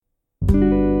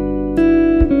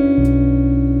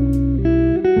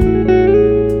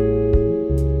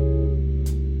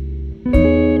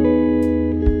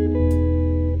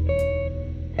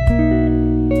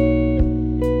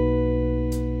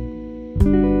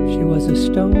She was a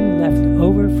stone left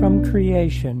over from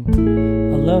creation,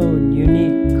 alone,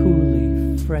 unique,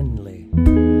 coolly, friendly.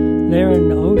 There in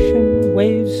the ocean,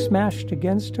 waves smashed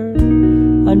against her,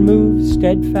 unmoved,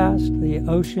 steadfast, the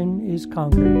ocean is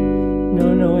conquered.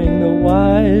 No knowing the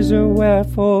whys or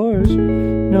wherefores,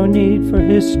 no need for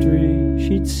history,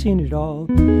 she'd seen it all.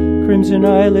 Crimson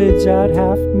eyelids at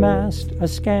half-mast,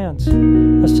 askance,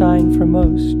 a sign for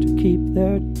most to keep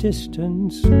their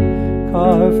distance.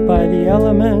 Carved by the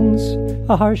elements,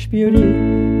 a harsh beauty,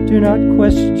 do not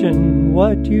question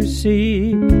what you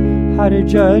see. How to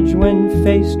judge when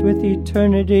faced with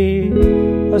eternity,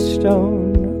 a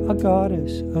stone, a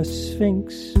goddess, a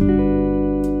sphinx.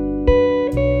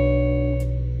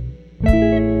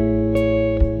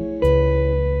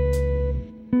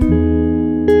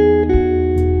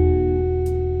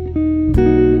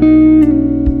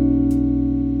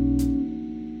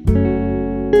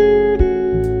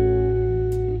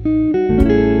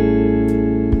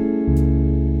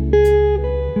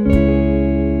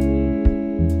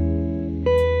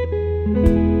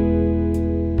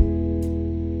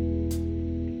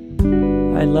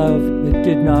 I loved but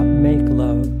did not make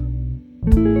love.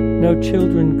 No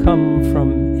children come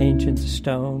from ancient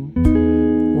stone.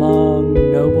 Long,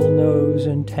 noble nose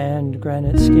and tanned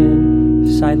granite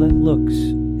skin, silent looks,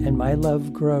 and my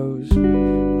love grows.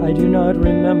 I do not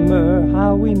remember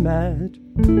how we met.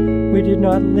 We did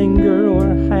not linger or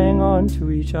hang on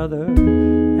to each other.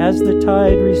 As the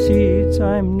tide recedes,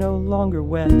 I'm no longer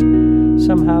wet.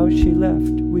 Somehow she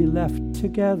left, we left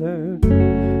together.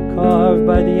 Carved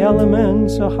by the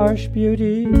elements, a harsh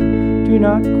beauty. Do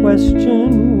not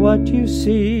question what you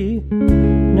see.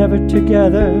 Never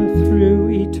together through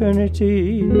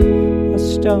eternity. A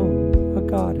stone, a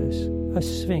goddess, a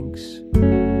sphinx.